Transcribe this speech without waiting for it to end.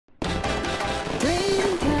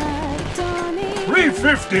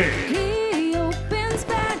350. He opens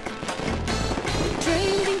back.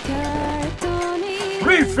 Trading card Tony.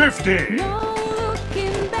 350. No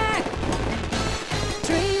looking back.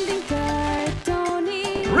 Trading card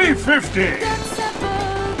Tony. 350. That's a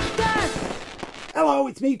bogart. Hello,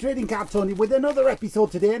 it's me, Trading Card Tony, with another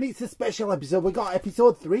episode today, and it's a special episode. We got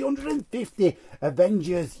episode 350,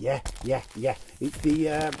 Avengers. Yeah. It's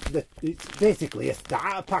it's basically a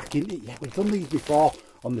starter pack, isn't it? Yeah, we've done these before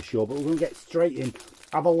on the show, but we're going to get straight in.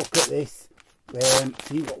 Have a look at this.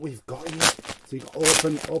 See what we've got here. So you got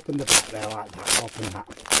open the back there like that. Open that.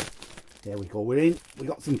 There we go. We're in. We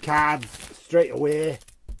got some cards straight away.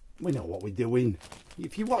 We know what we're doing.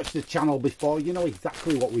 If you watched the channel before, you know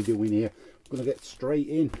exactly what we're doing here. We're gonna get straight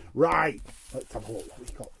in. Right, let's have a look what we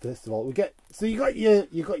got. First of all, you got your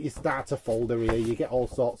starter folder here. You get all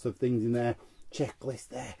sorts of things in there. Checklist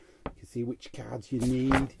there. You can see which cards you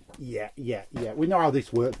need. Yeah. We know how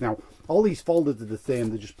this works now. All these folders are the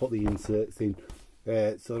same. They just put the inserts in.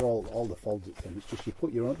 So they're all the folders in. It's just you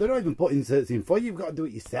put your own. They don't even put inserts in for you. You've got to do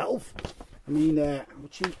it yourself. I mean, how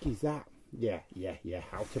cheeky is that? Yeah.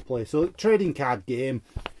 How to play. So trading card game.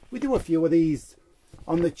 We do a few of these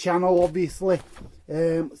on the channel, obviously.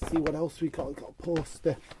 Let's see what else we got. We've got a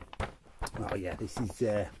poster. Oh yeah, this is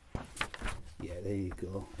yeah, there you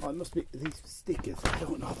go. Oh, it must be these stickers. I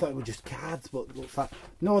don't know, I thought it were just cards, but it looks like,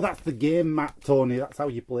 no, that's the game, Matt, Tony. That's how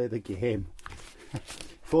you play the game.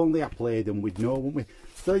 If only I played them, we'd know, wouldn't we?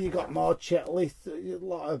 So you got more checklists, a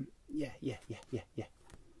lot of yeah.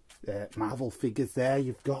 Marvel figures there.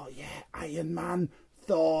 You've got Iron Man,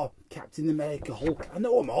 Thor, Captain America, Hulk. I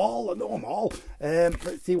know them all.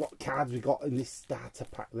 Let's see what cards we got in this starter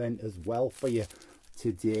pack then as well for you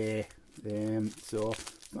today. So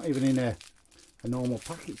it's not even in a normal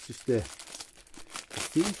pack, it's just a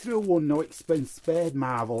see-through one, no expense spared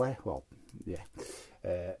Marvel, eh? Well, yeah.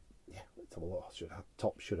 Let's have a look.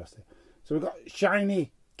 Should I say? So we've got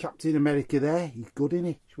shiny Captain America there. He's good, isn't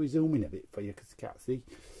he? Should we zoom in a bit for you because I can't see?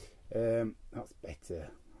 That's better.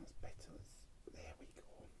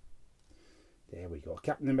 There we go.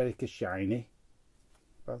 Captain America shiny.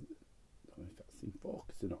 I don't know if that's in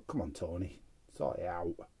focus or not. Come on, Tony. Sort it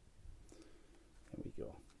out. There we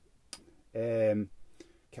go.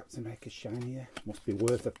 Captain America shiny. Yeah. Must be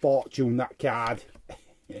worth a fortune, that card.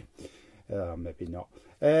 Maybe not.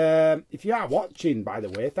 If you are watching, by the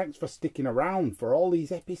way, thanks for sticking around for all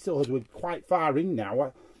these episodes. We're quite far in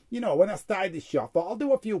now. You know, when I started this show, I thought I'll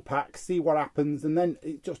do a few packs, see what happens, and then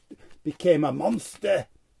it just became a monster.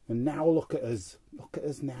 And now look at us. Look at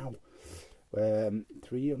us now.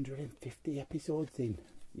 350 episodes in.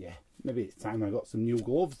 Yeah, maybe it's time I got some new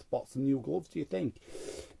gloves. Bought some new gloves, do you think?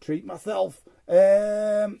 Treat myself.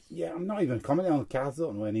 Yeah, I'm not even commenting on the cards. I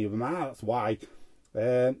don't know any of them are. That's why.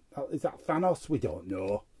 Is that Thanos? We don't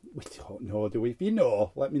know. We don't know, do we? If you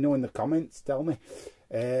know, let me know in the comments. Tell me.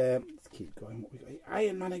 Let's keep going. What we got here?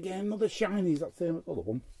 Iron Man again. Another shinies. That's the same as the other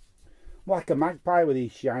one. I'm like a magpie with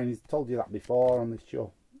these shinies. Told you that before on this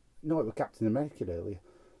show. No, it was Captain America earlier.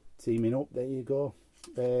 Teaming up, there you go.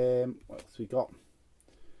 What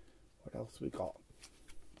else we got?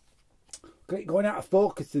 Going out of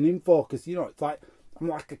focus and in focus, you know, it's like, I'm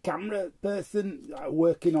like a camera person, like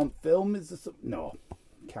working on film. Is there something? No,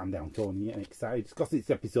 calm down, Tony, getting excited. It's because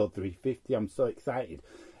it's episode 350, I'm so excited.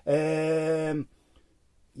 Yeah,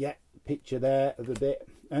 picture there of the bit.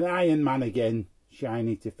 An Iron Man again,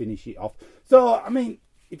 shiny to finish it off. So, I mean,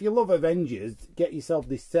 if you love Avengers, get yourself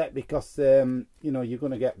this set because, you know, you're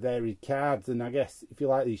going to get varied cards. And I guess if you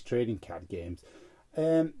like these trading card games.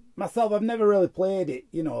 Myself, I've never really played it.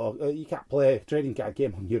 You know, you can't play a trading card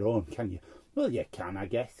game on your own, can you? Well, you can, I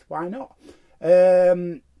guess. Why not?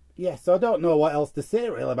 Yeah, so I don't know what else to say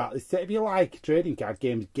really about this set. If you like trading card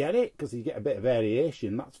games, get it because you get a bit of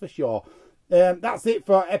variation, that's for sure. That's it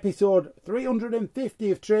for episode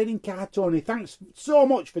 350 of Trading Card Tony. Thanks so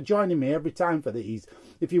much for joining me every time for these.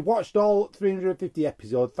 If you've watched all 350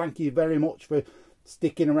 episodes, thank you very much for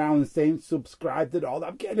sticking around and saying subscribed and all that.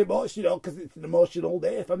 I'm getting emotional because it's an emotional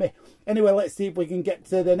day for me. Anyway, let's see if we can get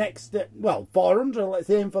to the next, well, 400. Let's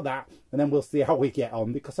aim for that. And then we'll see how we get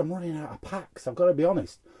on because I'm running out of packs. I've got to be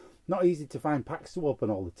honest. Not easy to find packs to open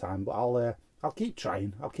all the time, but I'll keep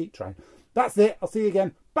trying. That's it. I'll see you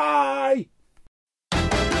again. Bye!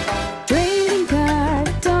 Trading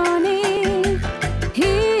card Tony.